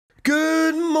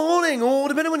Good morning, or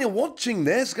depending on when you're watching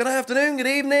this, good afternoon, good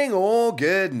evening, or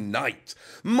good night.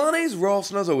 My name's Ross,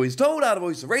 and as always, told out of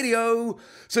Voice of Radio.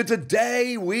 So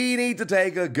today we need to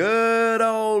take a good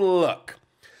old look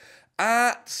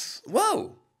at,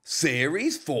 well,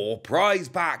 Series 4 prize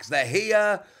packs. They're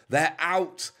here, they're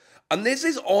out, and this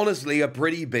is honestly a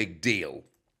pretty big deal.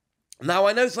 Now,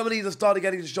 I know some of these have started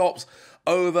getting to shops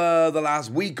over the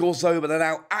last week or so, but they're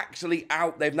now actually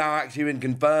out. They've now actually been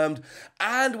confirmed.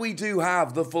 And we do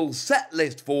have the full set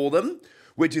list for them,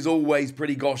 which is always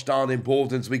pretty gosh darn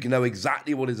important, so we can know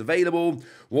exactly what is available,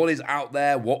 what is out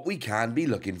there, what we can be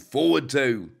looking forward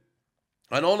to.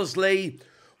 And honestly,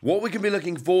 what we can be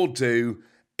looking forward to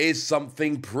is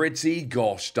something pretty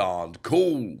gosh darned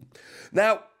cool.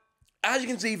 Now, as you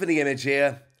can see from the image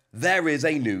here, there is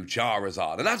a new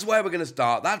Charizard, and that's where we're going to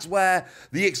start. That's where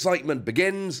the excitement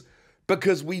begins,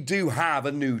 because we do have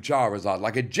a new Charizard,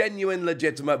 like a genuine,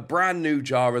 legitimate, brand new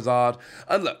Charizard.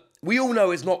 And look, we all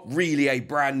know it's not really a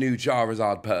brand new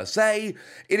Charizard per se.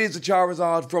 It is a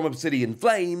Charizard from Obsidian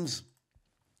Flames,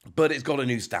 but it's got a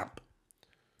new stamp.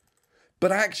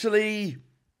 But actually,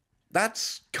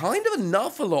 that's kind of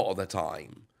enough a lot of the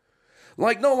time.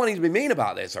 Like, not wanting to be mean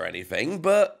about this or anything,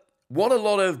 but what a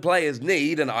lot of players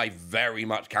need, and I very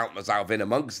much count myself in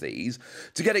amongst these,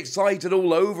 to get excited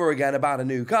all over again about a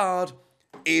new card,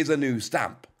 is a new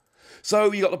stamp.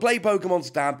 So you got the Play Pokemon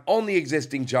stamp on the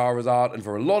existing Charizard, and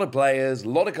for a lot of players, a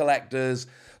lot of collectors,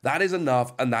 that is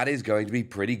enough, and that is going to be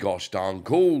pretty gosh darn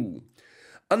cool.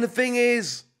 And the thing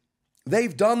is,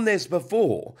 they've done this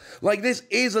before. Like, this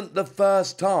isn't the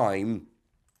first time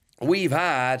we've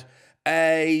had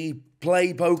a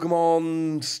Play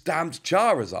Pokemon stamped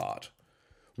Charizard.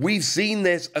 We've seen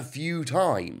this a few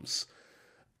times,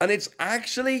 and it's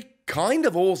actually kind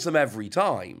of awesome every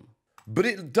time. But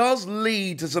it does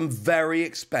lead to some very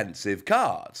expensive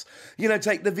cards. You know,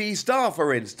 take the V-Star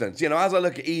for instance. You know, as I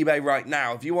look at eBay right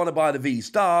now, if you want to buy the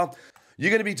V-Star, you're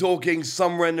going to be talking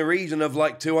somewhere in the region of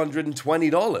like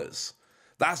 $220.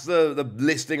 That's the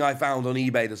listing I found on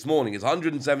eBay this morning. It's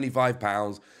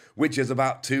 £175, which is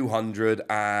about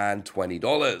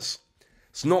 $220.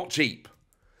 It's not cheap.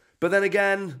 But then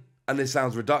again, and this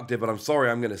sounds reductive, but I'm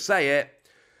sorry, I'm going to say it,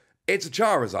 it's a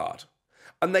Charizard.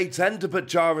 And they tend to put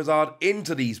Charizard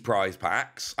into these prize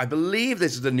packs. I believe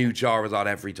this is a new Charizard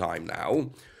every time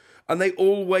now. And they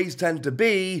always tend to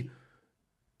be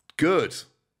good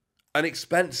and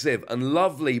expensive and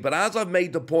lovely. But as I've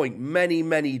made the point many,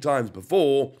 many times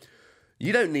before,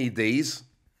 you don't need these.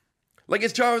 Like,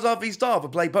 it's Charizard V-Star for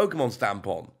Play Pokemon stamp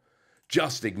on.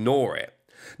 Just ignore it.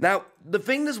 Now, the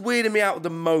thing that's weirding me out at the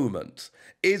moment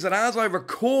is that as I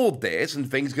record this,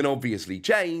 and things can obviously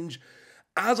change,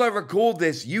 as I record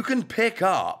this, you can pick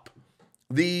up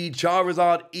the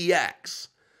Charizard EX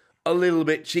a little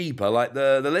bit cheaper. Like,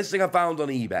 the listing I found on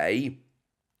eBay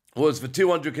was for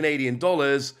 200 Canadian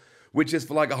dollars, which is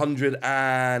for like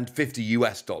 150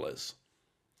 US dollars.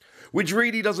 Which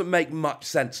really doesn't make much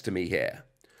sense to me here.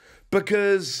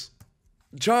 Because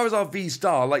Charizard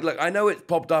V-Star, like, look, I know it's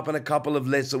popped up in a couple of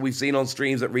lists that we've seen on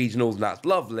streams at regionals, and that's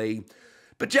lovely.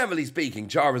 But generally speaking,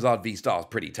 Charizard V-Star is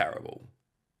pretty terrible.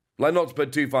 Like, not to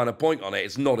put too fine a point on it,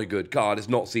 it's not a good card. It's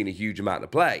not seen a huge amount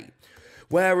of play.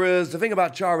 Whereas the thing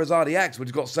about Charizard EX, which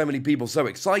has got so many people so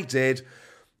excited,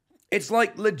 it's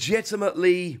like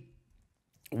legitimately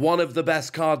one of the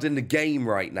best cards in the game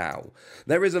right now.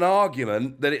 There is an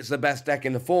argument that it's the best deck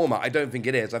in the format. I don't think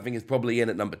it is. I think it's probably in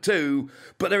at number 2.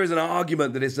 But there is an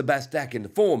argument that it's the best deck in the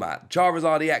format.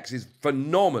 Charizard EX is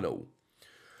phenomenal.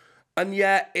 And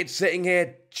yet, it's sitting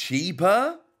here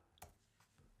cheaper?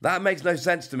 That makes no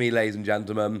sense to me, ladies and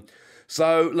gentlemen.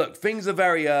 So, look, things are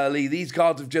very early. These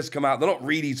cards have just come out. They're not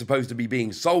really supposed to be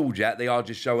being sold yet. They are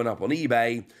just showing up on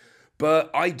eBay.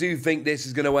 But I do think this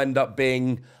is going to end up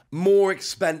being more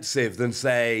expensive than,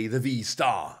 say, the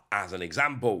V-Star, as an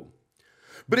example.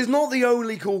 But it's not the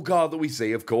only cool card that we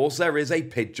see, of course. There is a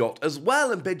Pidgeot as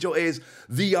well, and Pidgeot is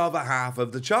the other half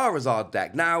of the Charizard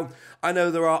deck. Now, I know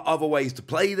there are other ways to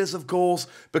play this, of course,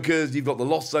 because you've got the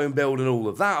Lost Zone build and all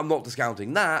of that. I'm not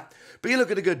discounting that. But you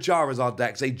look at a good Charizard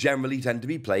decks, they generally tend to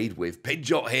be played with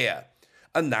Pidgeot here.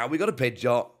 And now we got a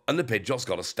Pidgeot, and the Pidgeot's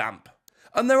got a stamp.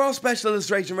 And there are special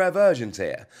illustration rare versions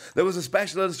here. There was a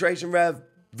special illustration rare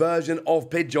version of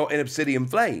Pidgeot in Obsidian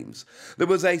Flames. There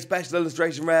was a special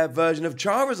illustration rare version of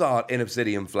Charizard in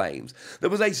Obsidian Flames. There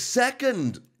was a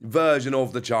second version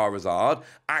of the Charizard,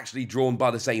 actually drawn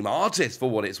by the same artist for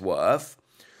what it's worth,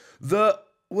 that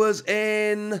was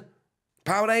in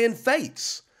Paldean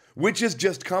Fates, which has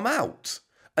just come out.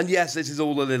 And yes, this is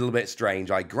all a little bit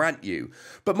strange, I grant you.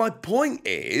 But my point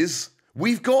is,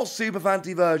 we've got super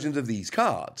fancy versions of these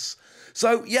cards.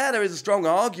 So, yeah, there is a strong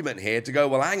argument here to go,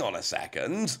 well, hang on a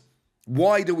second.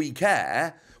 Why do we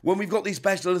care when we've got these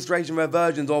special illustration rare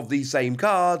versions of these same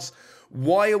cards?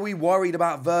 Why are we worried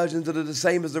about versions that are the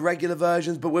same as the regular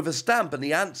versions but with a stamp? And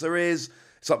the answer is,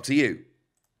 it's up to you.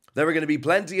 There are going to be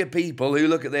plenty of people who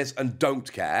look at this and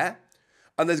don't care.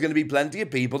 And there's going to be plenty of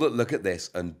people that look at this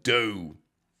and do.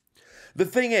 The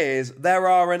thing is, there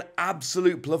are an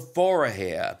absolute plethora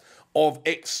here of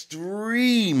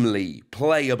extremely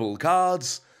playable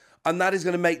cards, and that is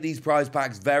going to make these prize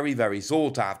packs very, very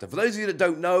sought after. For those of you that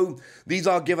don't know, these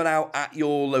are given out at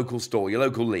your local store, your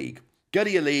local league. Go to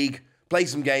your league, play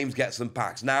some games, get some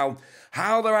packs. Now,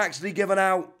 how they're actually given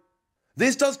out,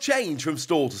 this does change from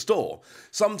store to store.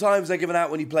 Sometimes they're given out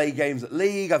when you play games at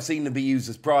league. I've seen them be used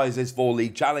as prizes for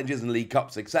league challenges and league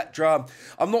cups, etc.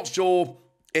 I'm not sure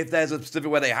if there's a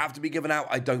specific way they have to be given out.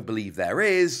 I don't believe there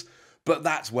is. But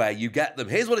that's where you get them.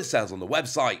 Here's what it says on the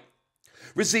website.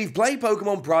 Receive Play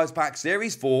Pokemon Prize Pack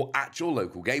Series 4 at your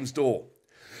local game store.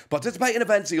 Participate in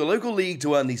events at your local league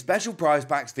to earn these special prize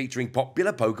packs featuring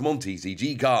popular Pokemon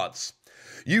TCG cards.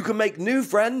 You can make new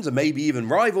friends and maybe even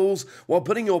rivals while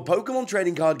putting your Pokemon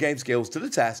trading card game skills to the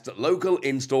test at local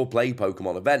in-store Play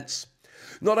Pokemon events.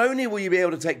 Not only will you be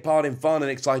able to take part in fun and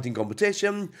exciting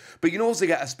competition, but you can also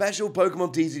get a special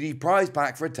Pokemon TCG prize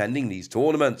pack for attending these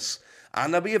tournaments.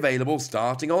 And they'll be available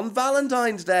starting on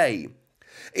Valentine's Day.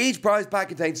 Each prize pack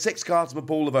contains 6 cards from a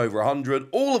pool of over 100,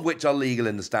 all of which are legal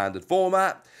in the standard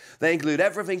format. They include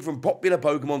everything from popular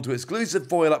Pokemon to exclusive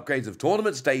foil upgrades of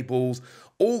tournament staples,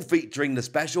 all featuring the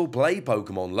special Play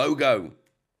Pokemon logo.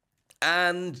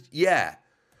 And yeah,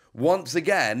 once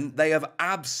again, they have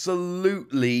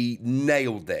absolutely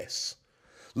nailed this.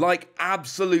 Like,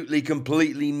 absolutely,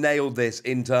 completely nailed this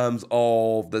in terms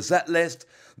of the set list.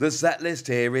 The set list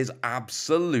here is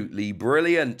absolutely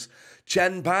brilliant.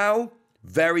 Chen Pao,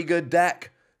 very good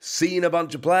deck. Seen a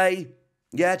bunch of play.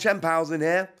 Yeah, Chen Pao's in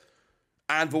here.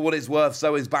 And for what it's worth,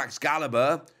 so is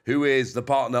Baxcalibur, who is the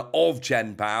partner of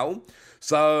Chen Pao.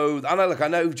 So, I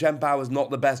know Chen Pao is not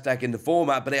the best deck in the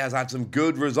format, but it has had some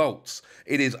good results.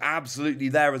 It is absolutely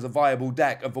there as a viable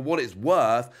deck. And for what it's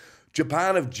worth,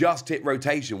 Japan have just hit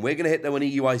rotation. We're going to hit them when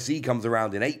EUIC comes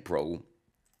around in April.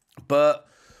 But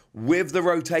with the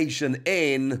rotation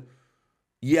in,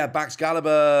 yeah,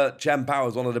 Baxcalibur Chen Pao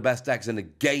is one of the best decks in the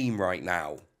game right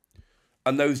now.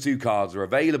 And those 2 cards are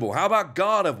available. How about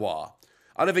Gardevoir?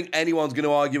 I don't think anyone's going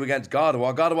to argue against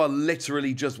Gardevoir. Gardevoir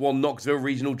literally just won Knoxville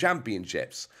Regional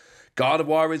Championships.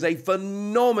 Gardevoir is a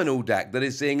phenomenal deck that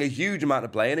is seeing a huge amount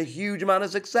of play and a huge amount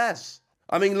of success.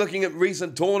 I mean, looking at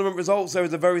recent tournament results, there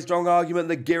is a very strong argument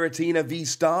that Giratina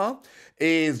V-Star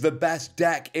is the best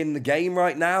deck in the game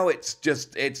right now. It's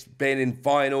been in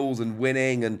finals and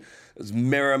winning, and there's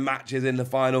mirror matches in the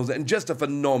finals, and just a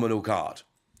phenomenal card.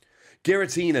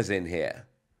 Giratina's in here.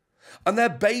 And they're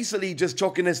basically just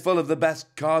chock this full of the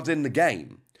best cards in the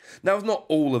game. Now, it's not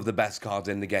all of the best cards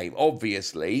in the game,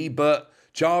 obviously, but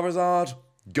Charizard,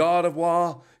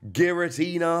 Gardevoir,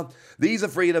 Giratina, these are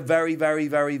 3 of the very, very,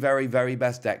 very, very, very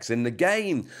best decks in the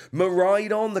game.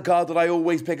 Miraidon, the card that I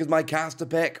always pick as my caster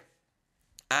pick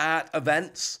at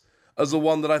events, as the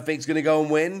one that I think is going to go and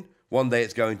win. One day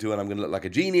it's going to, and I'm going to look like a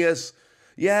genius.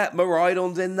 Yeah,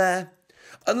 Miraidon's in there.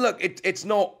 And look, it's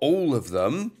not all of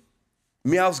them.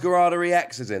 Meowscarada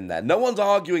EX is in there. No one's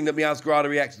arguing that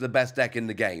Meowscarada EX is the best deck in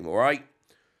the game, all right?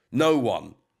 No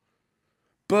one.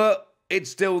 But it's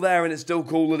still there, and it's still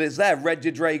cool that it's there.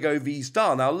 Regidrago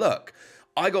V-Star. Now, look,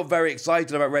 I got very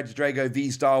excited about Regidrago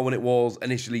V-Star when it was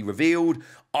initially revealed.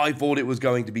 I thought it was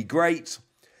going to be great.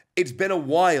 It's been a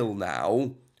while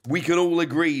now. We can all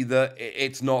agree that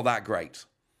it's not that great.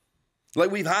 Like,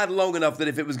 we've had long enough that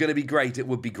if it was going to be great, it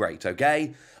would be great,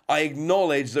 okay? I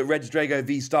acknowledge that Regidrago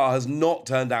V-Star has not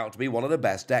turned out to be one of the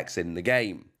best decks in the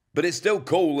game. But it's still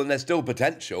cool, and there's still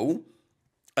potential.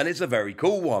 And it's a very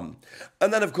cool one.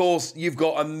 And then, of course, you've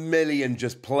got a million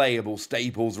just playable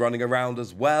staples running around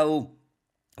as well.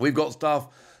 We've got stuff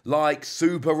like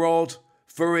Super Rod,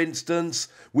 for instance.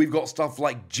 We've got stuff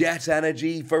like Jet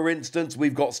Energy, for instance.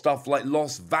 We've got stuff like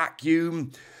Lost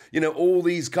Vacuum. You know, all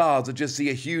these cards that just see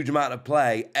a huge amount of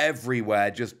play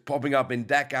everywhere, just popping up in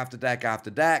deck after deck after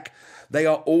deck. They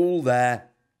are all there.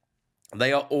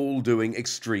 They are all doing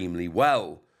extremely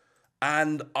well.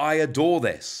 And I adore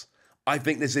this. I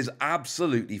think this is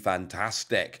absolutely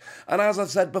fantastic. And as I've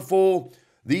said before,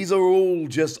 these are all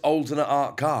just alternate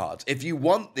art cards. If you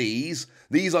want these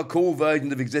are cool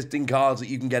versions of existing cards that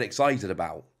you can get excited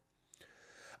about.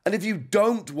 And if you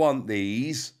don't want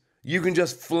these, you can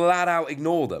just flat out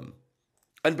ignore them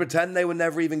and pretend they were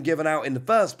never even given out in the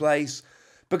first place,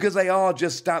 because they are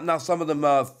just stamped. Now, some of them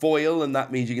are foil, and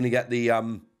that means you're going to get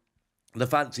the the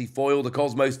fancy foil, the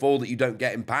Cosmos foil that you don't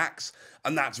get in packs,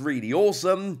 and that's really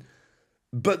awesome.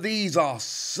 But these are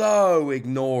so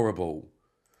ignorable.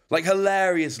 Like,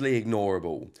 hilariously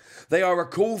ignorable. They are a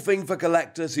cool thing for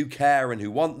collectors who care and who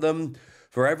want them.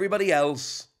 For everybody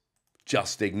else,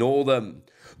 just ignore them.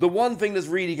 The one thing that's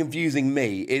really confusing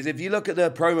me is if you look at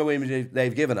the promo images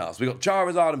they've given us, we got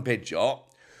Charizard and Pidgeot.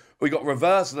 We got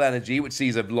Reversal Energy, which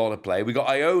sees a lot of play. We got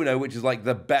Iono, which is like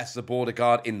the best supporter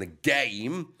card in the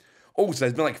game. Also,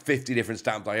 there's been like 50 different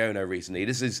stamped Iono recently.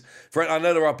 This is, I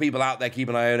know there are people out there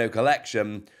keeping an Iono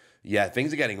collection. Yeah,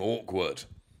 things are getting awkward.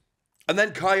 And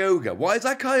then Kyogre. Why is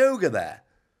that Kyogre there?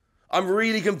 I'm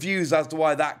really confused as to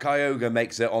why that Kyogre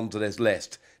makes it onto this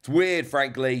list. It's weird,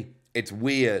 frankly. It's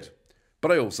weird.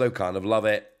 But I also kind of love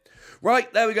it.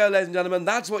 Right, there we go, ladies and gentlemen.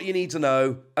 That's what you need to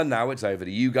know. And now it's over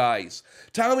to you guys.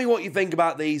 Tell me what you think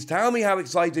about these. Tell me how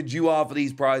excited you are for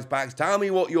these prize packs. Tell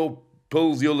me what your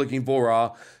pulls you're looking for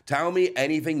are. Tell me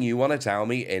anything you want to tell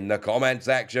me in the comment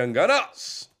section. Go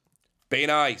nuts! Be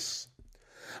nice!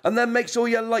 And then make sure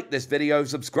you like this video,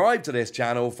 subscribe to this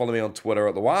channel, follow me on Twitter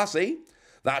at TheWasi.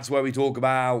 That's where we talk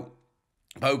about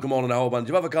Pokemon and a whole bunch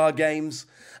of other card games.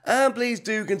 And please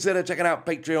do consider checking out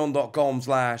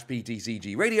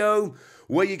patreon.com/PTCG Radio,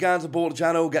 where you can support the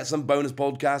channel, get some bonus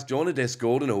podcasts, join a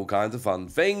Discord, and all kinds of fun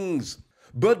things.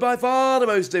 But by far the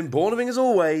most important thing, as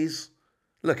always,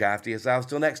 look after yourselves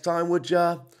till next time, would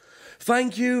ya?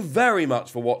 Thank you very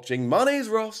much for watching. My name's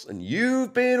Ross, and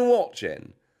you've been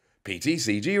watching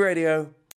PTCG Radio.